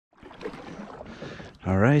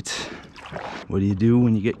All right, what do you do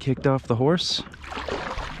when you get kicked off the horse?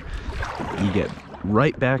 You get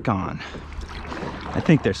right back on. I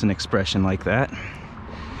think there's an expression like that.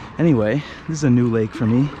 Anyway, this is a new lake for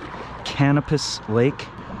me, Canopus Lake.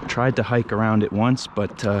 Tried to hike around it once,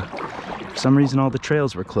 but for some reason all the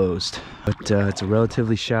trails were closed. But it's a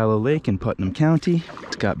relatively shallow lake in Putnam County.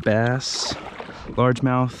 It's got bass,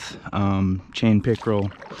 largemouth, chain pickerel,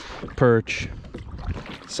 perch,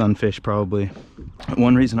 sunfish probably.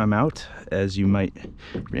 One reason I'm out, as you might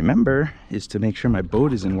remember, is to make sure my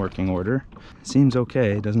boat is in working order. It seems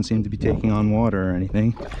okay, it doesn't seem to be taking on water or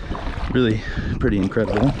anything. Really pretty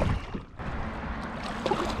incredible.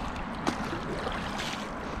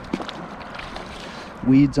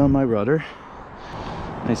 Weeds on my rudder.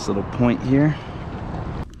 Nice little point here.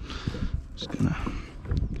 Just gonna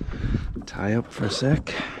tie up for a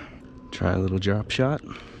sec. Try a little drop shot.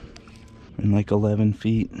 In like 11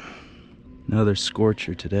 feet. Another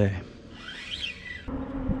scorcher today.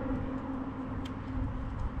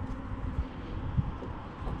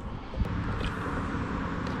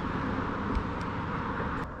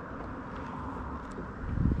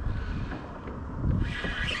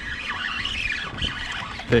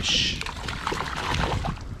 Fish.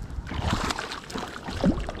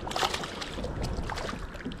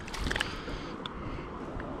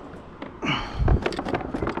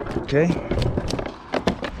 Okay.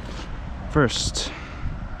 First,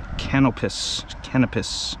 Canopus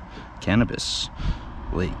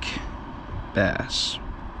Lake bass.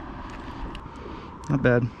 Not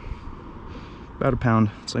bad. About a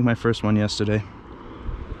pound. It's like my first one yesterday.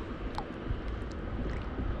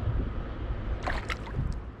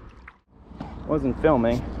 Wasn't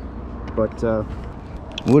filming, but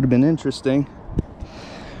would have been interesting.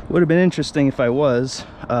 Would have been interesting if I was.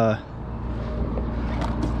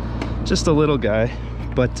 Just a little guy,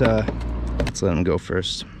 but let's let him go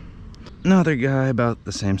first. Another guy about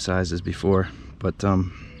the same size as before, but there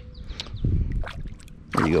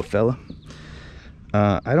you go, fella.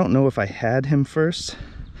 I don't know if I had him first.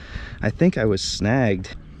 I think I was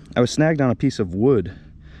snagged. I was snagged on a piece of wood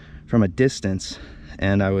from a distance,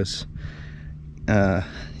 and I was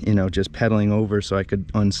you know, just pedaling over so I could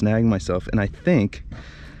unsnag myself. And I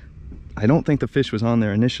don't think the fish was on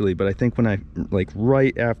there initially, but I think when I, like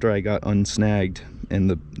right after I got unsnagged and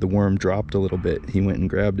the worm dropped a little bit, he went and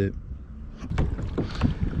grabbed it.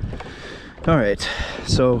 All right,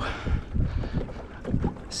 so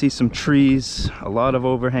see some trees, a lot of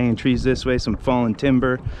overhanging trees this way, some fallen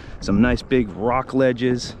timber, some nice big rock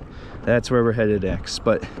ledges. That's where we're headed next,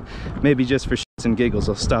 but maybe just for shits and giggles,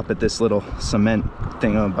 I'll stop at this little cement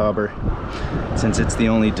thingamabobber, since it's the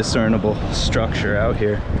only discernible structure out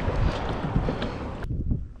here.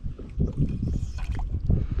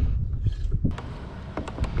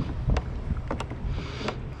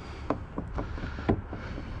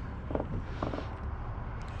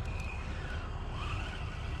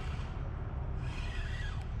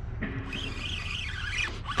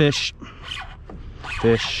 Fish.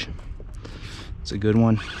 Fish. It's a good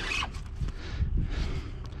one.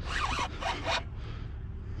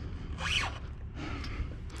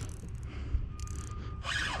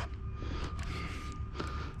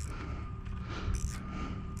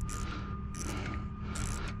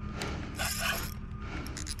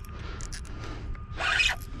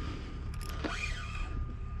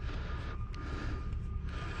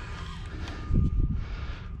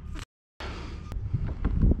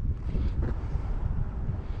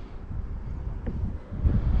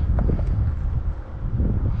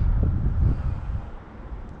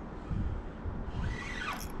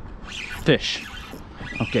 Fish.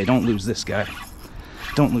 Okay, don't lose this guy.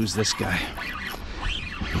 Don't lose this guy.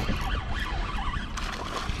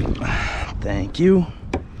 Thank you.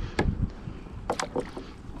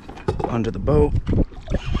 Under the boat.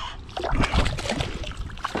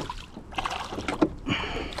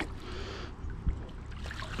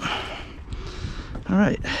 All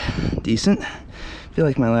right, decent. I feel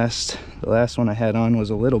like the last one I had on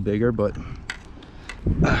was a little bigger, but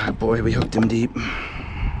boy, we hooked him deep.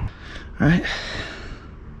 All right,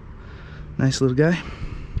 nice little guy.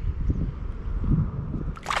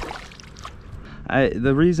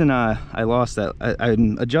 The reason I lost that,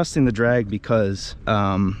 I'm adjusting the drag because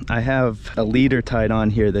I have a leader tied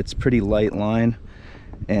on here that's pretty light line,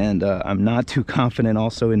 and I'm not too confident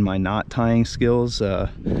also in my knot tying skills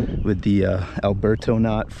with the Alberto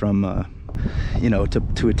knot from, you know,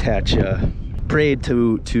 to attach braid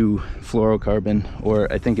to fluorocarbon,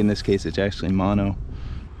 or I think in this case it's actually mono.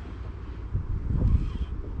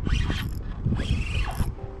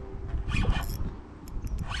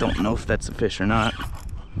 Don't know if that's a fish or not.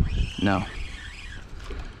 No.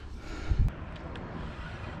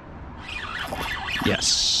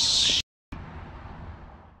 Yes.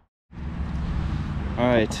 All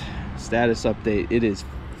right, status update. It is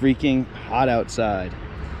freaking hot outside.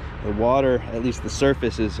 The water, at least the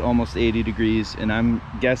surface, is almost 80 degrees, and I'm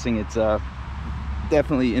guessing it's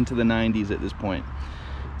definitely into the 90s at this point.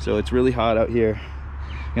 So it's really hot out here.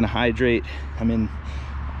 I'm gonna hydrate. I'm in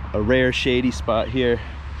a rare shady spot here.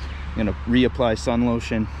 I'm gonna reapply sun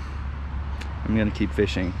lotion. I'm gonna keep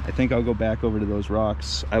fishing. I think I'll go back over to those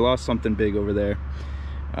rocks. I lost something big over there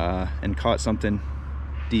and caught something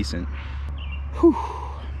decent. Whew.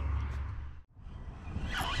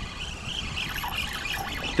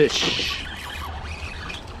 Fish.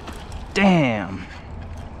 Damn.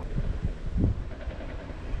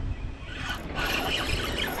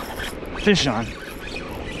 Fish on.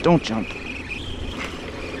 Don't jump.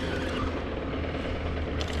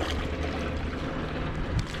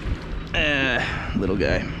 Little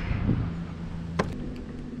guy.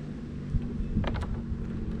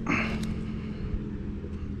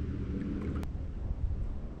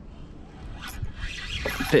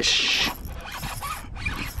 Fish.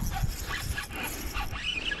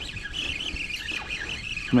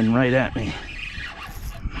 Coming right at me.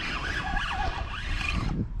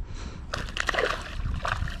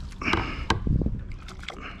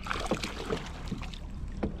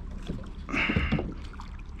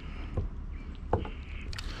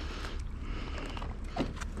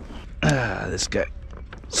 This guy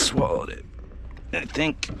swallowed it, I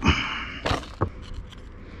think.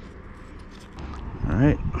 All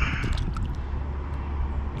right.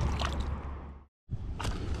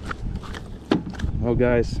 Well,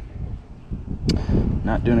 guys,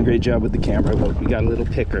 not doing a great job with the camera, but we got a little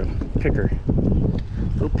picker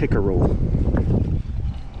roll.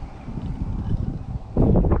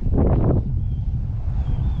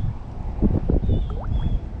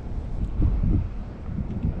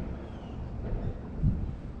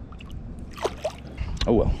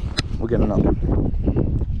 Oh well, we'll get another.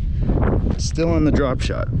 Still on the drop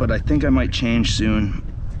shot, but I think I might change soon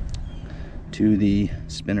to the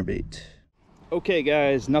spinnerbait. Okay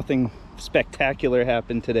guys, nothing spectacular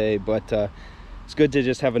happened today, but it's good to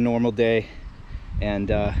just have a normal day. And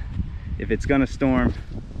if it's gonna storm,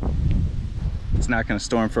 it's not gonna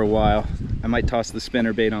storm for a while. I might toss the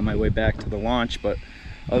spinnerbait on my way back to the launch, but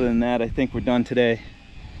other than that, I think we're done today.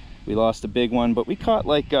 We lost a big one, but we caught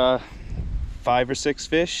like 5 or 6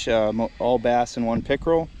 fish, all bass and 1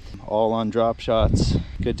 pickerel, all on drop shots.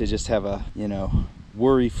 Good to just have a, you know,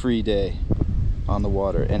 worry-free day on the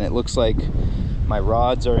water. And it looks like my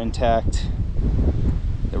rods are intact.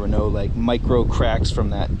 There were no like micro cracks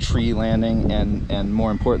from that tree landing, and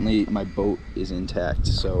more importantly, my boat is intact.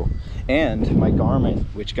 So, and my garment,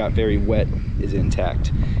 which got very wet, is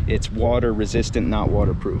intact. It's water resistant, not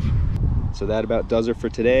waterproof. So that about does it for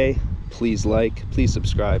today. Please like, please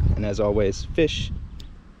subscribe, and as always, fish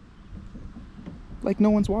like no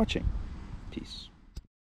one's watching. Peace.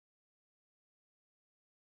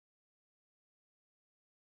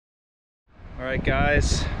 All right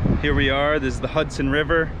guys, here we are. This is the Hudson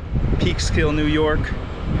River, Peekskill, New York.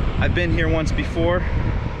 I've been here once before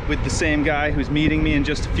with the same guy who's meeting me in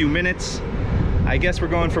just a few minutes. I guess we're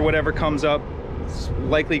going for whatever comes up. It's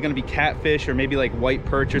likely gonna be catfish or maybe like white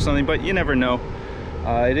perch or something, but you never know.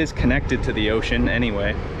 It is connected to the ocean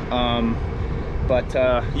anyway. But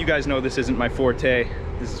you guys know this isn't my forte.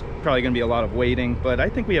 This is probably gonna be a lot of wading, but I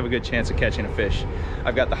think we have a good chance of catching a fish.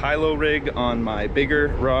 I've got the high-low rig on my bigger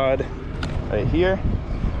rod right here.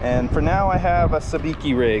 And for now I have a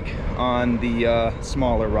sabiki rig on the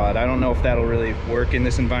smaller rod. I don't know if that'll really work in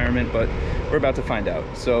this environment, but we're about to find out.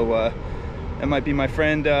 So that might be my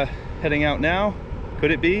friend heading out now. Could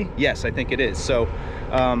it be? Yes, I think it is. So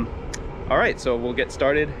all right, so we'll get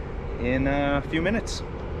started in a few minutes.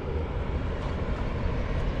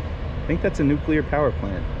 I think that's a nuclear power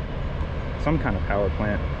plant. Some kind of power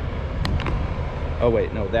plant. Oh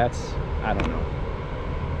wait, no, that's, I don't know.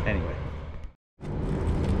 Anyway.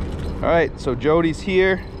 All right, so Jody's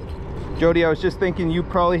here. Jody, I was just thinking you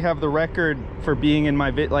probably have the record for being in my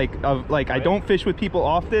I don't fish with people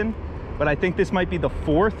often, but I think this might be the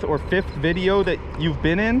 4th or 5th video that you've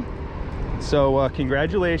been in. So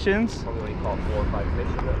congratulations. Probably caught 4 or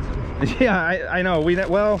 5 fish. Yeah, I know.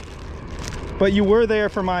 Well, but you were there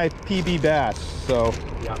for my PB bass, so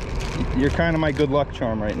yeah, you're kind of my good luck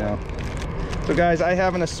charm right now. So guys, I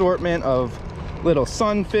have an assortment of little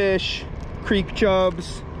sunfish, creek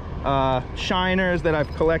chubs, shiners that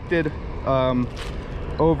I've collected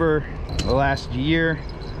over the last year,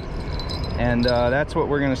 and that's what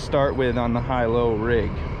we're going to start with on the high-low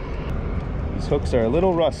rig. These hooks are a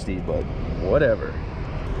little rusty, but whatever.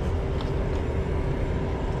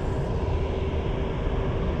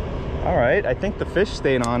 All right, I think the fish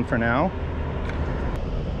stayed on for now.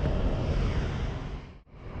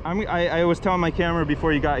 I was telling my camera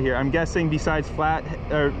before you got here, I'm guessing besides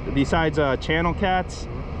channel cats,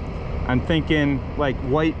 I'm thinking like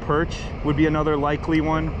white perch would be another likely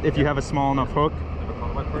one if you have a small enough hook. Ever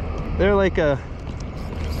caught a white perch? They're like a...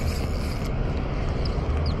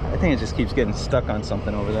 I think it just keeps getting stuck on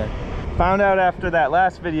something over there. Found out after that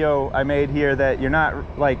last video I made here that you're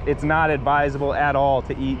not, like, it's not advisable at all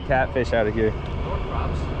to eat catfish out of here.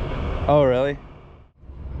 Crabs. Oh, really?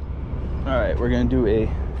 All right, we're gonna do a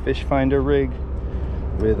fish finder rig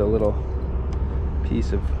with a little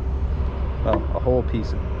piece of, well, a whole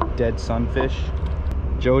piece of dead sunfish.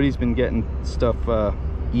 Jody's been getting stuff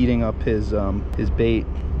eating up his bait,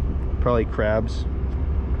 probably crabs.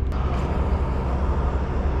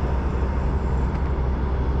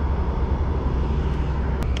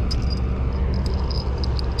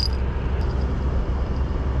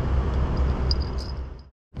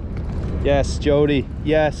 Yes, Jody.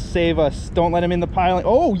 Yes, save us. Don't let him in the piling.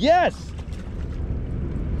 Oh, yes!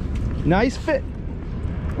 Nice fit.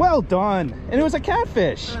 Well done. And it was a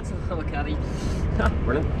catfish. That's a little catty.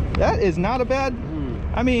 Brilliant. That is not a bad...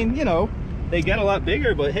 I mean, you know, they get a lot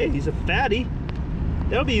bigger, but hey, he's a fatty.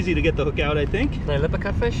 That'll be easy to get the hook out, I think. Can I lip a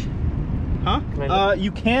catfish? Huh?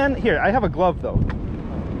 You can. Here, I have a glove, though.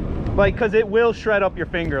 Like, because it will shred up your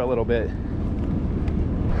finger a little bit.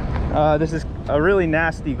 This is a really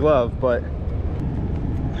nasty glove, but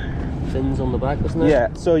Fins on the back, isn't it?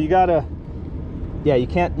 yeah, so you gotta, yeah, you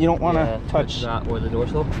don't want to touch that or the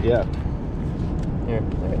dorsal. Yeah. Here,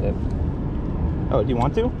 there it is. Oh, do you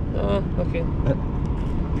want to? Okay.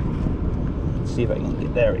 Let's see if I can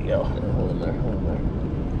get, there we go. Hold him there, hold him there.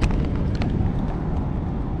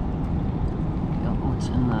 Yeah, what's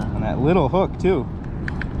in that? And that little hook too.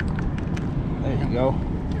 There you go.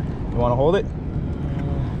 You want to hold it?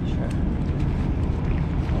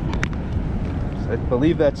 I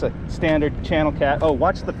believe that's a standard channel cat. Oh,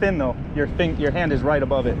 watch the fin though. Your hand is right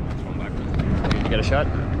above it. You get a shot?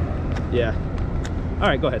 Yeah. All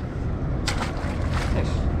right, go ahead. Nice.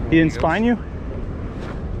 He didn't spine you?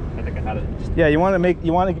 I think I had it. Yeah, you want to make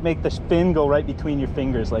the fin go right between your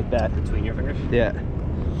fingers like that. Between your fingers? Yeah.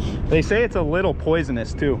 They say it's a little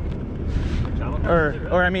poisonous too. Or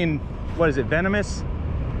I mean, what is it? Venomous?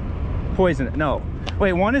 Poison? No.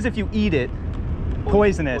 Wait, one is if you eat it.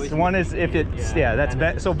 Poisonous. One is if it's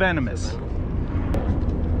that's so venomous.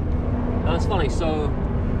 That's funny. So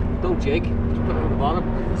don't jig. Just put it on the bottom.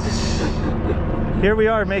 Here we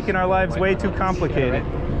are making our lives way too complicated.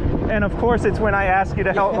 And of course, it's when I ask you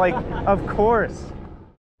to help. Like, of course.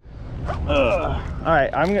 All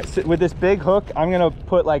right, I'm gonna sit with this big hook. I'm gonna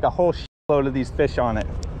put like a whole load of these fish on it.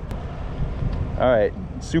 All right,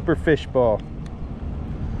 super fish ball.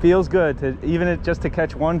 Feels good to even just to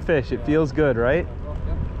catch one fish. It feels good, right?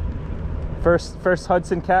 First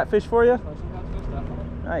Hudson catfish for you?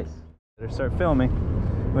 Nice. Better start filming.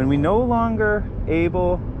 When we no longer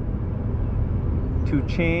able to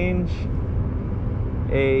change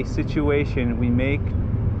a situation, we make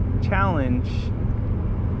challenged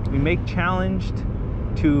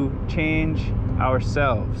to change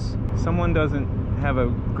ourselves. Someone doesn't have a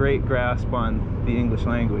great grasp on the English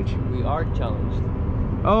language. We are challenged.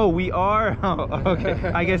 Oh, we are? Oh,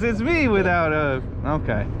 okay. I guess it's me without a...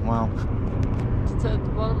 Okay, well. It's at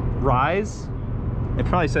the bottom. Rise? It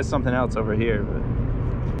probably says something else over here, but...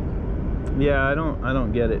 Yeah, I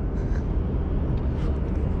don't get it.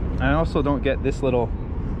 I also don't get this little...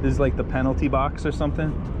 This is like the penalty box or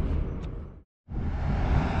something.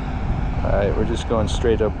 Alright, we're just going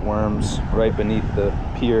straight up worms right beneath the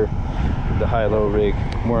pier with the high-low rig.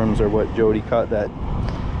 Worms are what Jody caught that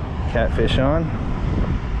catfish on.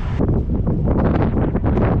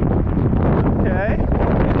 Okay,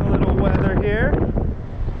 getting a little weather here.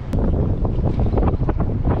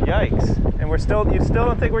 Yikes. And you still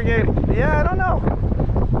don't think we're getting, yeah, I don't know.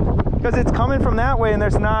 Because it's coming from that way and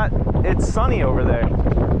it's sunny over there.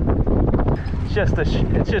 It's just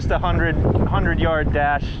a 100-yard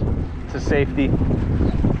dash to safety.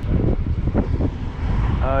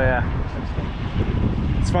 Oh yeah.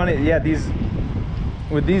 It's funny, yeah,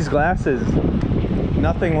 with these glasses,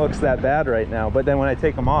 nothing looks that bad right now, but then when I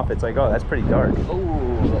take them off, it's like, oh, that's pretty dark.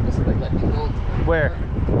 Oh, that looks like that gold. Where?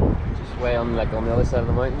 Just way on the other side of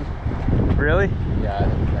the mountain. Really? Yeah, I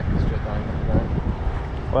think that goes straight down.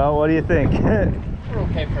 Well, what do you think? We're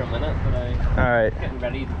okay for a minute, but all right. Getting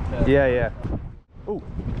ready to... Yeah. Ooh,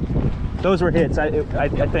 those were hits. I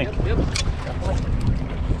think. Yep.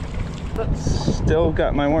 Still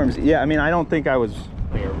got my worms. Yeah, I mean, I don't think I was.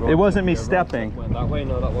 It wasn't me stepping. Went that way.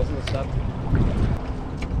 No, that wasn't a step.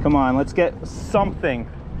 Come on, let's get something.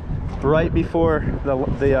 right before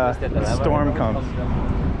the storm comes.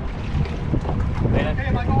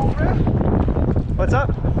 What's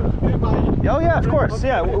up? Oh yeah, of course.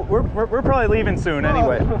 Yeah, we're probably leaving soon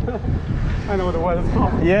anyway. I know what the weather's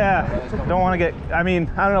called. Yeah, don't want to get. I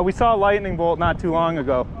mean, I don't know. We saw a lightning bolt not too long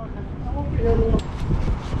ago.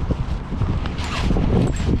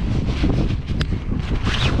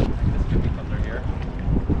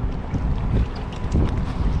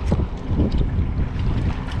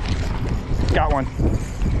 Got one.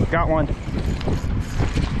 Got one.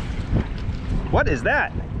 What is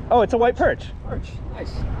that? Oh, it's a white perch. Perch.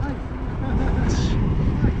 Nice.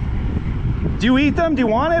 Do you eat them? Do you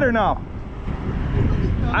want it or no?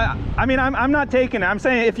 I mean, I'm not taking it. I'm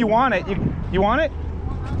saying if you want it, you want it?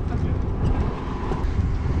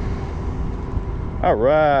 All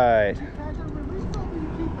right.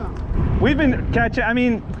 We've been catching. I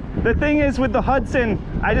mean, the thing is with the Hudson,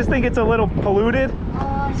 I just think it's a little polluted.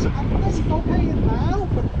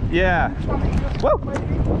 Yeah. Whoa.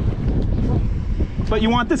 But you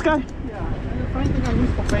want this guy?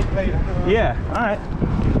 Yeah. All right.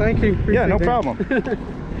 Thank you. Yeah, no problem.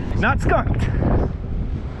 Not skunked.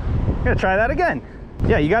 Gonna try that again.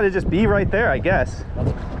 Yeah, you got to just be right there, I guess.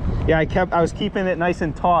 Yeah, I was keeping it nice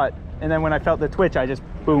and taut, and then when I felt the twitch, I just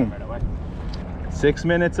boom. 6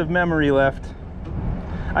 minutes of memory left.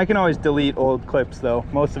 I can always delete old clips though.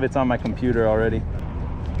 Most of it's on my computer already.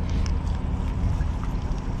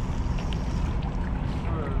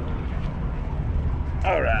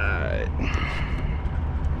 All right.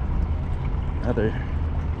 Another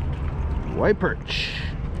white perch.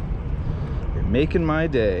 You're making my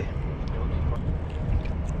day.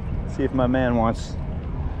 See if my man wants.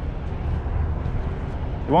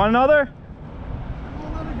 You want another?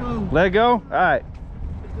 Let it go. Let it go? All right.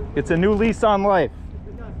 It's a new lease on life.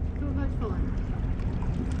 Till next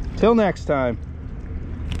time. Till next time.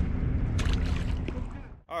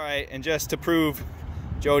 All right, and just to prove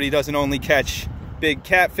Jody doesn't only catch big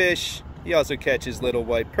catfish, he also catches little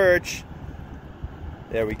white perch.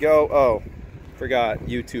 There we go. Oh, forgot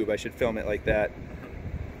YouTube. I should film it like that.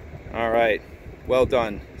 All right. Well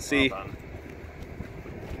done. See? Well done.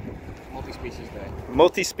 Multi-species day.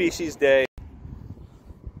 Multi-species day.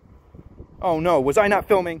 Oh no, was I not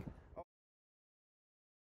filming?